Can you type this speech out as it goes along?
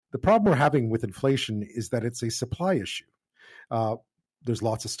The problem we're having with inflation is that it's a supply issue. There's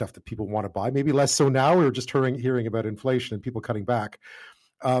lots of stuff that people want to buy, maybe less so now. We're just hearing about inflation and people cutting back.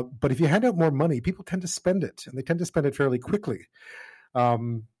 But if you hand out more money, people tend to spend it, and they tend to spend it fairly quickly.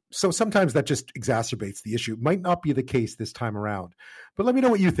 So sometimes that just exacerbates the issue. Might not be the case this time around. But let me know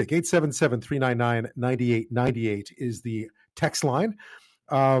what you think. 877-399-9898 is the text line.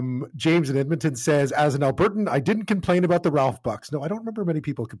 James in Edmonton says, as an Albertan, I didn't complain about the Ralph Bucks. No, I don't remember many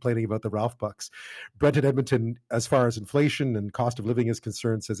people complaining about the Ralph Bucks. Brent in Edmonton, as far as inflation and cost of living is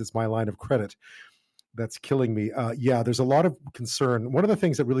concerned, says it's my line of credit that's killing me. Yeah, there's a lot of concern. One of the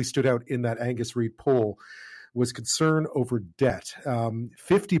things that really stood out in that Angus Reid poll was concern over debt.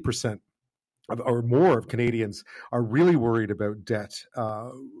 50% or more of Canadians are really worried about debt,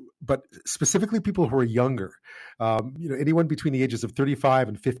 but specifically people who are younger. Anyone between the ages of 35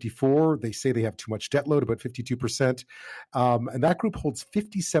 and 54, they say they have too much debt load, about 52%. And that group holds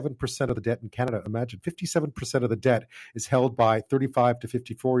 57% of the debt in Canada. Imagine 57% of the debt is held by 35 to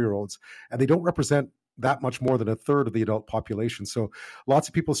 54-year-olds, and they don't represent that much more than a third of the adult population. So lots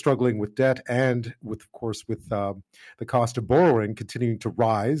of people struggling with debt and with the cost of borrowing continuing to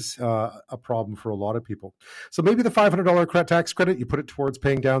rise, a problem for a lot of people. So maybe the $500 tax credit, you put it towards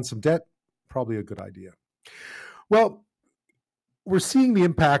paying down some debt, probably a good idea. Well, we're seeing the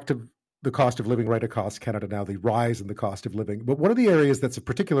impact of the cost of living right across Canada now, the rise in the cost of living. But one of the areas that's of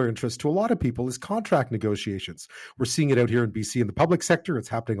particular interest to a lot of people is contract negotiations. We're seeing it out here in BC in the public sector. It's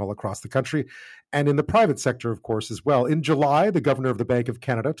happening all across the country. And in the private sector, of course, as well. In July, the governor of the Bank of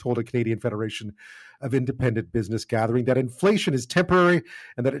Canada told a Canadian Federation of Independent Business gathering that inflation is temporary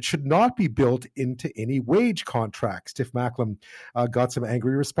and that it should not be built into any wage contracts. Tiff Macklem got some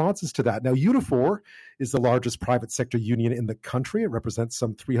angry responses to that. Now, UNIFOR is the largest private sector union in the country. It represents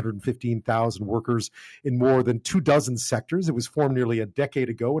some 315,000 workers in more than 24 sectors. It was formed nearly a decade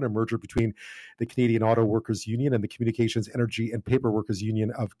ago in a merger between the Canadian Auto Workers Union and the Communications, Energy and Paper Workers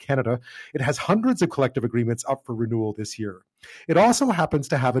Union of Canada. It has hundreds of collective agreements up for renewal this year. It also happens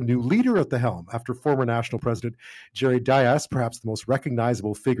to have a new leader at the helm after former National President Jerry Dias, perhaps the most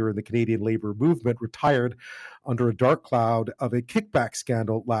recognizable figure in the Canadian labor movement, retired under a dark cloud of a kickback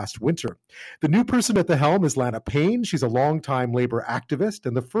scandal last winter. The new person at the helm is Lana Payne. She's a longtime labor activist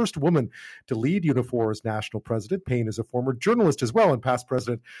and the first woman to lead UNIFOR as national president. Payne is a former journalist as well and past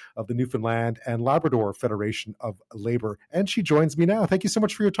president of the Newfoundland and Labrador Federation of Labor. And she joins me now. Thank you so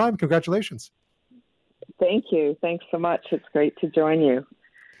much for your time. Congratulations. Thank you. Thanks so much. It's great to join you.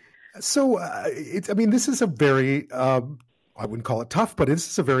 So, this is a very, I wouldn't call it tough, but this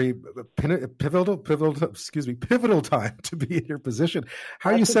is a very pivotal time to be in your position.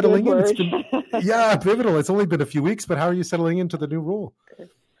 How are you settling in? Pivotal. It's only been a few weeks, but how are you settling into the new role?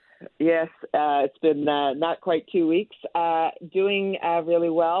 Yes, it's been not quite 2 weeks. Doing really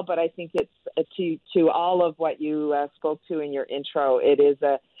well, but I think it's to all of what you spoke to in your intro. It is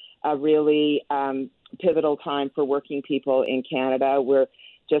a really pivotal time for working people in Canada. We're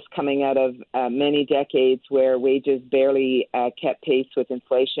just coming out of many decades where wages barely kept pace with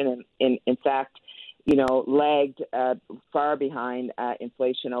inflation, and in fact, lagged far behind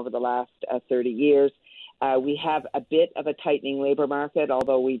inflation over the last 30 years. We have a bit of a tightening labor market,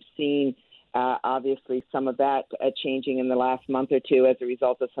 although we've seen obviously some of that changing in the last month or two as a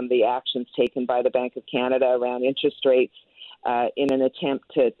result of some of the actions taken by the Bank of Canada around interest rates in an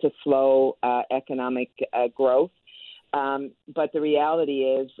attempt to slow economic growth. But the reality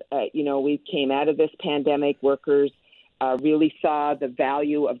is, we came out of this pandemic. Workers really saw the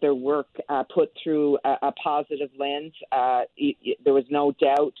value of their work put through a positive lens. There was no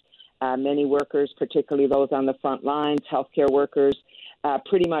doubt many workers, particularly those on the front lines, healthcare workers,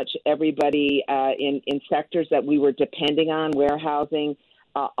 pretty much everybody in sectors that we were depending on, warehousing,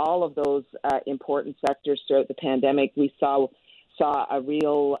 all of those important sectors throughout the pandemic, we saw a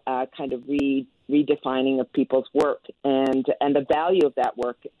real kind of redefining of people's work and the value of that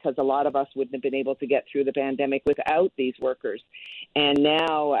work, because a lot of us wouldn't have been able to get through the pandemic without these workers. And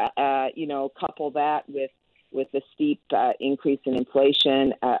now, couple that with the steep increase in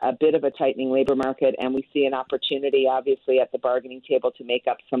inflation, a bit of a tightening labor market, and we see an opportunity, obviously, at the bargaining table to make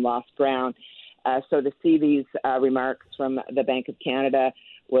up some lost ground. So to see these remarks from the Bank of Canada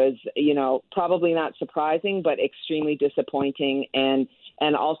was, probably not surprising, but extremely disappointing.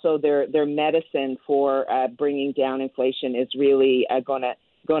 And also their medicine for bringing down inflation is really going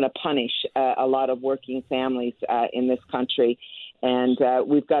to punish a lot of working families in this country. And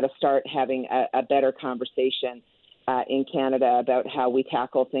we've got to start having a better conversation in Canada about how we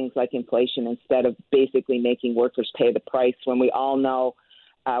tackle things like inflation instead of basically making workers pay the price, when we all know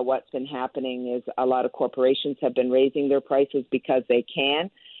what's been happening is a lot of corporations have been raising their prices because they can,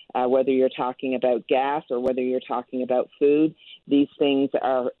 whether you're talking about gas or whether you're talking about food. These things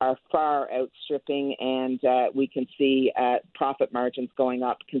are far outstripping, and we can see profit margins going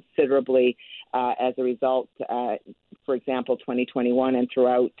up considerably as a result, for example, 2021 and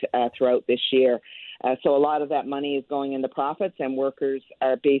throughout this year. So a lot of that money is going into profits, and workers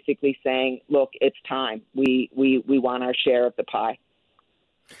are basically saying, look, it's time. We want our share of the pie.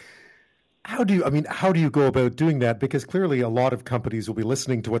 How do you go about doing that? Because clearly a lot of companies will be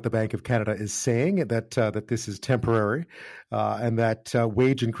listening to what the Bank of Canada is saying, that this is temporary, and that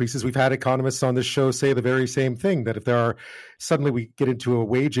wage increases. We've had economists on this show say the very same thing, that if suddenly we get into a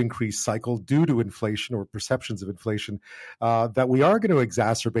wage increase cycle due to inflation or perceptions of inflation, that we are going to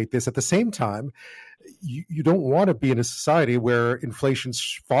exacerbate this. At the same time, you don't want to be in a society where inflation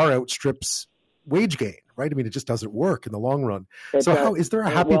far outstrips wage gain, right? I mean, it just doesn't work in the long run. Is there a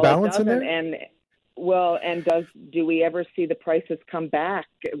happy balance in there? Do we ever see the prices come back,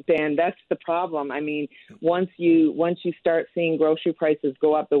 Dan? That's the problem. I mean, once you start seeing grocery prices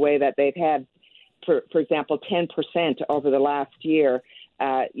go up the way that they've had, for example, 10% over the last year,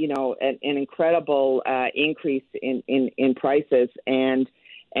 an incredible increase in prices, and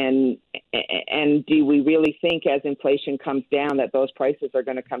do we really think as inflation comes down that those prices are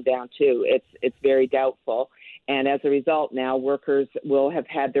going to come down too? It's very doubtful. And as a result, now workers will have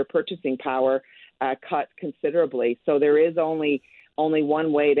had their purchasing power cut considerably. So there is only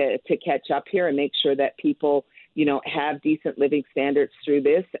one way to catch up here and make sure that people, have decent living standards through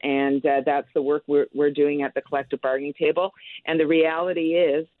this. And that's the work we're doing at the collective bargaining table. And the reality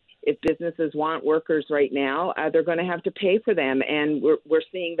is, if businesses want workers right now, they're going to have to pay for them, and we're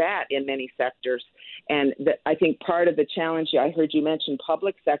seeing that in many sectors. And I think part of the challenge, I heard you mention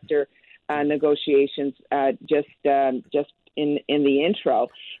public sector negotiations just in the intro,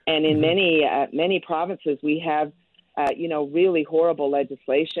 and in many provinces we have really horrible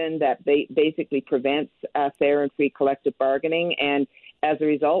legislation that basically prevents fair and free collective bargaining, and as a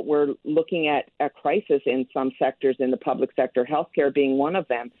result, we're looking at a crisis in some sectors in the public sector, healthcare being one of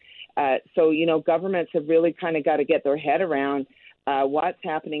them. So governments have really kind of got to get their head around what's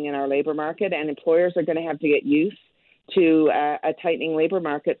happening in our labor market, and employers are going to have to get used to a tightening labor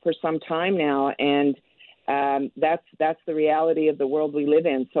market for some time now, and that's the reality of the world we live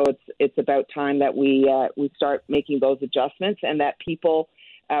in. So it's about time that we start making those adjustments, and that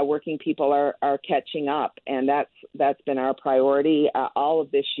working people are catching up, and that's been our priority all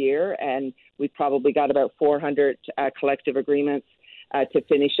of this year, and we've probably got about 400 collective agreements to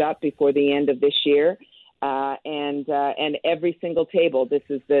finish up before the end of this year, and every single table. This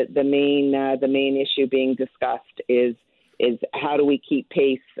is the main issue being discussed is how do we keep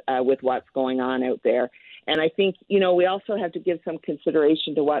pace with what's going on out there. And I think we also have to give some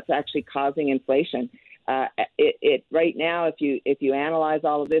consideration to what's actually causing inflation. It right now, if you analyze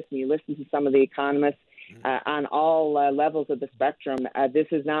all of this and you listen to some of the economists on all levels of the spectrum, this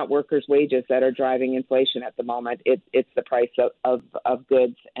is not workers' wages that are driving inflation at the moment. It's the price of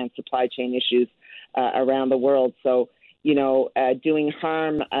goods and supply chain issues around the world. So, doing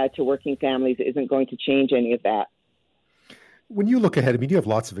harm to working families isn't going to change any of that. When you look ahead, you have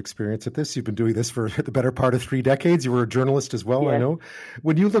lots of experience at this. You've been doing this for the better part of 3 decades. You were a journalist as well, yes. I know.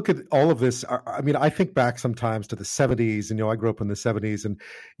 When you look at all of this, I think back sometimes to the 70s, and I grew up in the 70s, and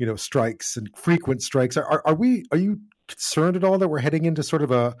strikes and frequent strikes. Are you concerned at all that we're heading into sort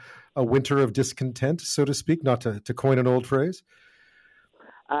of a winter of discontent, so to speak, not to coin an old phrase?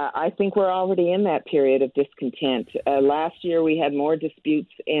 I think we're already in that period of discontent. Last year, we had more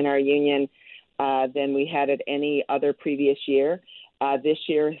disputes in our union than we had at any other previous year. This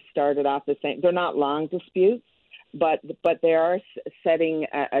year started off the same. They're not long disputes, but they are setting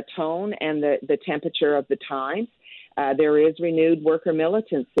a tone and the temperature of the times. There is renewed worker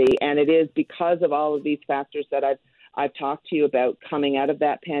militancy, and it is because of all of these factors that I've talked to you about coming out of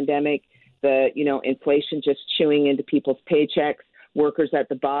that pandemic. The inflation just chewing into people's paychecks, workers at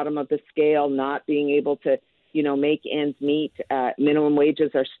the bottom of the scale not being able to make ends meet. Minimum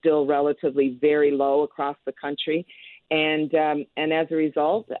wages are still relatively very low across the country. And as a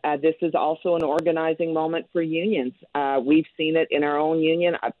result, this is also an organizing moment for unions. We've seen it in our own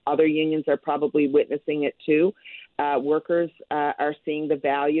union. Other unions are probably witnessing it too. Workers are seeing the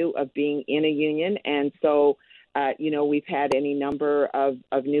value of being in a union. And so, we've had any number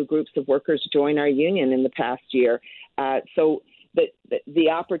of new groups of workers join our union in the past year. So the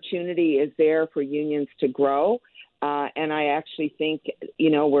opportunity is there for unions to grow, and I actually think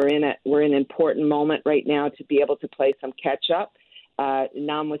we're in an important moment right now to be able to play some catch up,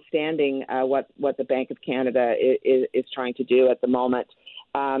 notwithstanding what the Bank of Canada is trying to do at the moment.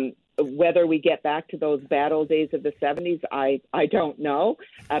 whether we get back to those bad old days of the 70s, I don't know,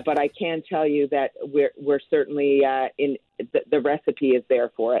 but I can tell you that we're certainly in the recipe is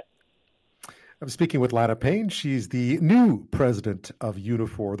there for it. I'm speaking with Lana Payne. She's the new president of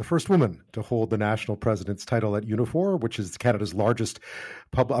UNIFOR, the first woman to hold the national president's title at UNIFOR, which is Canada's largest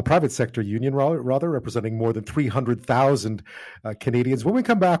private sector union, representing more than 300,000 Canadians. When we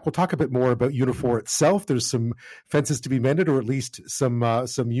come back, we'll talk a bit more about UNIFOR itself. There's some fences to be mended, or at least some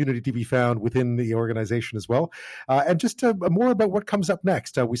unity to be found within the organization as well. And just more about what comes up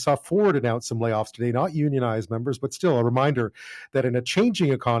next. We saw Ford announce some layoffs today, not unionized members, but still a reminder that in a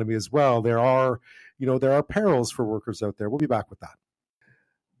changing economy as well, there are perils for workers out there. We'll be back with that.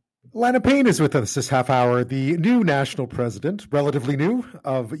 Lana Payne is with us this half hour, the new national president, relatively new,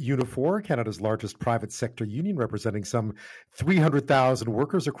 of UNIFOR, Canada's largest private sector union, representing some 300,000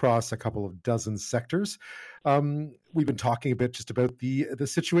 workers across a couple of dozen sectors. We've been talking a bit just about the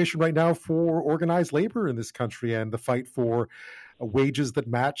situation right now for organized labor in this country and the fight for wages that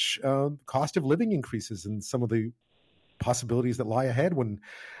match cost of living increases and some of the possibilities that lie ahead when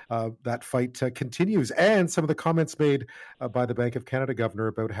that fight continues, and some of the comments made by the Bank of Canada governor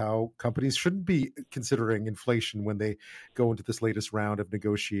about how companies shouldn't be considering inflation when they go into this latest round of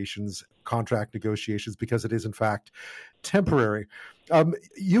contract negotiations, because it is in fact temporary.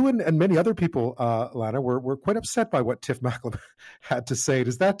 You and many other people, Lana, were quite upset by what Tiff Macklem had to say.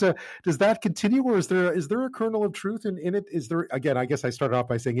 Does that continue, or is there a kernel of truth in it? Is there, again, I guess I started off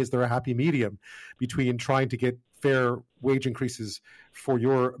by saying, is there a happy medium between trying to get fair wage increases for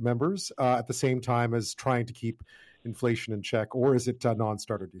your members at the same time as trying to keep inflation in check, or is it a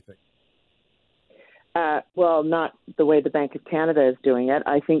non-starter, do you think? Well, not the way the Bank of Canada is doing it.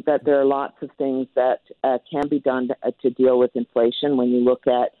 I think that there are lots of things that can be done to deal with inflation. When you look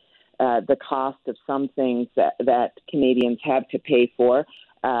at the cost of some things that Canadians have to pay for,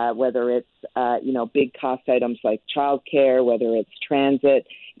 whether it's big cost items like childcare, whether it's transit,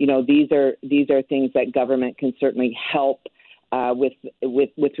 these are things that government can certainly help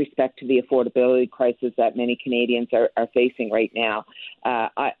with respect to the affordability crisis that many Canadians are facing right now.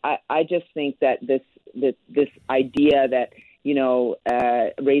 I just think that this idea that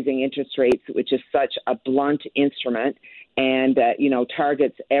raising interest rates, which is such a blunt instrument and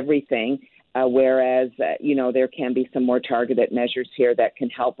targets everything, whereas there can be some more targeted measures here that can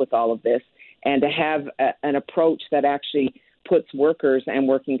help with all of this, and to have an approach that actually puts workers and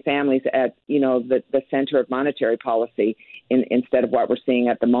working families at the center of monetary policy instead of what we're seeing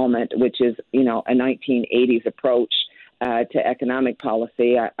at the moment, which is a 1980s approach to economic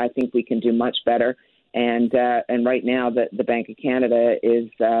policy. I think we can do much better, and right now the Bank of Canada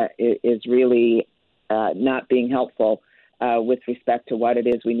is really not being helpful with respect to what it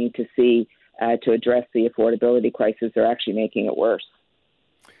is we need to see to address the affordability crisis. They're actually making it worse.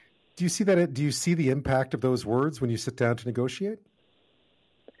 Do you see that? Do you see the impact of those words when you sit down to negotiate?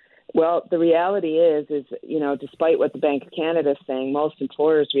 Well, the reality is, despite what the Bank of Canada is saying, most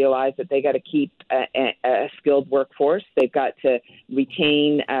employers realize that they got to keep a skilled workforce. They've got to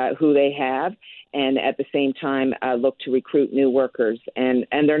retain who they have, and at the same time look to recruit new workers. And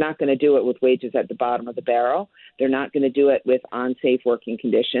they're not going to do it with wages at the bottom of the barrel. They're not going to do it with unsafe working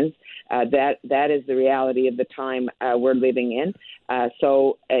conditions. That is the reality of the time we're living in.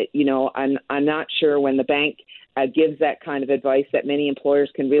 So I'm not sure when the bank gives that kind of advice that many employers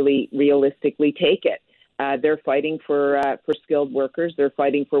can really realistically take it. They're fighting for skilled workers. They're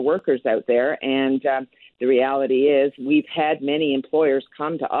fighting for workers out there. And the reality is we've had many employers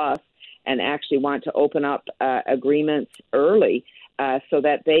come to us and actually want to open up agreements early so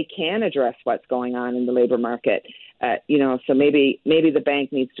that they can address what's going on in the labor market. So maybe the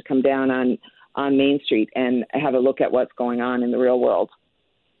bank needs to come down on Main Street and have a look at what's going on in the real world.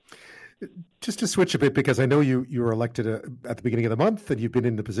 Just to switch a bit, because I know you were elected at the beginning of the month and you've been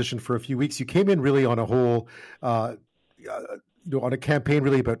in the position for a few weeks. You came in really on a whole, on a campaign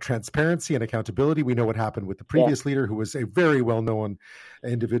really about transparency and accountability. We know what happened with the previous leader, who was a very well-known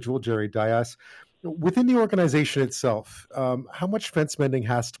individual, Jerry Dias. Within the organization itself, how much fence mending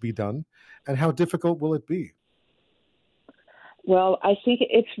has to be done, and how difficult will it be? Well, I think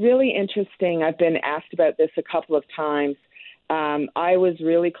it's really interesting. I've been asked about this a couple of times. I was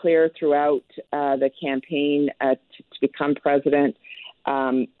really clear throughout the campaign to become president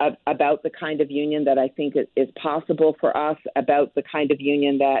about the kind of union that I think is possible for us, about the kind of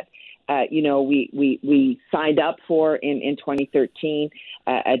union that we signed up for in 2013,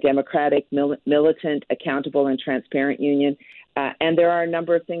 a democratic, militant, accountable, and transparent union. And there are a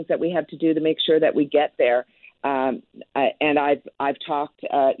number of things that we have to do to make sure that we get there. And I've talked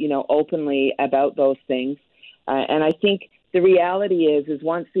openly about those things. And I think the reality is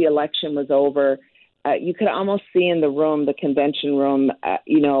once the election was over, you could almost see in the room, the convention room,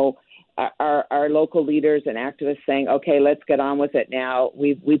 our local leaders and activists saying, okay, let's get on with it now.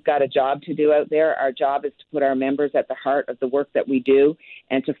 We've got a job to do out there. Our job is to put our members at the heart of the work that we do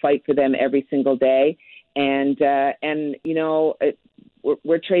and to fight for them every single day. And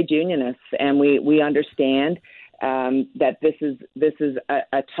we're trade unionists, and we understand that this is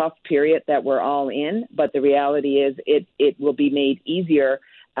a tough period that we're all in. But the reality is it will be made easier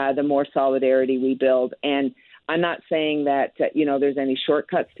the more solidarity we build. And I'm not saying that, there's any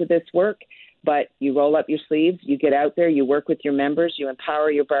shortcuts to this work, but you roll up your sleeves, you get out there, you work with your members, you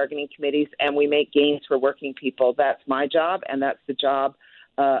empower your bargaining committees, and we make gains for working people. That's my job, and that's the job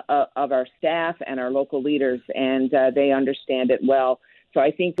of our staff and our local leaders, and they understand it well. So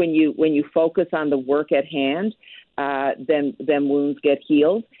I think when you focus on the work at hand, then wounds get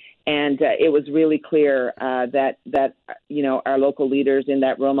healed. And it was really clear that our local leaders in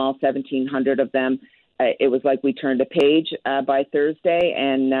that room, all 1,700 of them, it was like we turned a page by Thursday,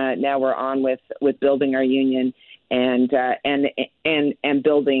 and now we're on with building our union and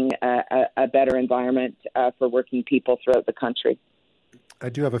building a better environment for working people throughout the country. I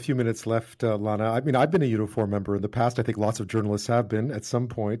do have a few minutes left, Lana. I mean, I've been a UNIFOR member in the past. I think lots of journalists have been at some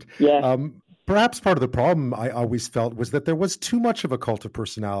point. Yeah. Perhaps part of the problem I always felt was that there was too much of a cult of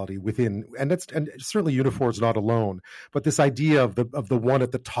personality within, and certainly UNIFOR is not alone. But this idea of the one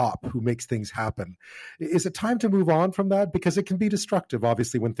at the top who makes things happen, is it time to move on from that? Because it can be destructive,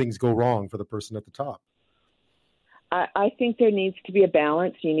 obviously, when things go wrong for the person at the top. I think there needs to be a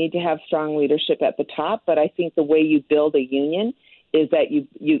balance. You need to have strong leadership at the top, but I think the way you build a union is that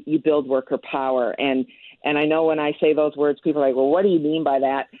you build worker power. And I know when I say those words, people are like, well, what do you mean by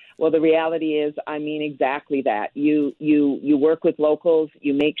that? Well, the reality is I mean exactly that. You work with locals.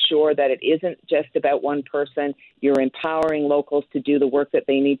 You make sure that it isn't just about one person. You're empowering locals to do the work that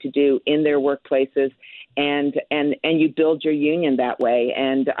they need to do in their workplaces, and you build your union that way.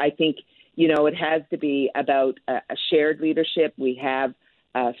 And I think, it has to be about a shared leadership. We have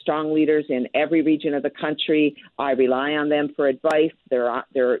strong leaders in every region of the country. I rely on them for advice.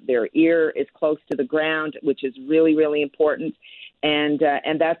 Their ear is close to the ground, which is really, really important. And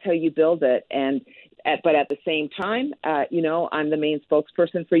that's how you build it. But at the same time, I'm the main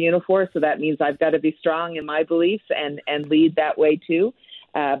spokesperson for UNIFOR, so that means I've got to be strong in my beliefs and lead that way too.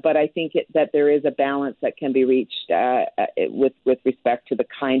 But I think that there is a balance that can be reached with respect to the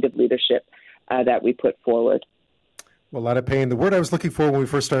kind of leadership that we put forward. Well, Lana Payne, the word I was looking for when we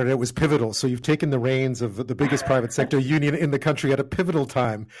first started it was pivotal. So you've taken the reins of the biggest private sector union in the country at a pivotal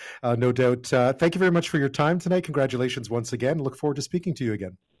time, no doubt. Thank you very much for your time tonight. Congratulations once again. Look forward to speaking to you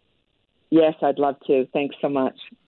again. Yes, I'd love to. Thanks so much.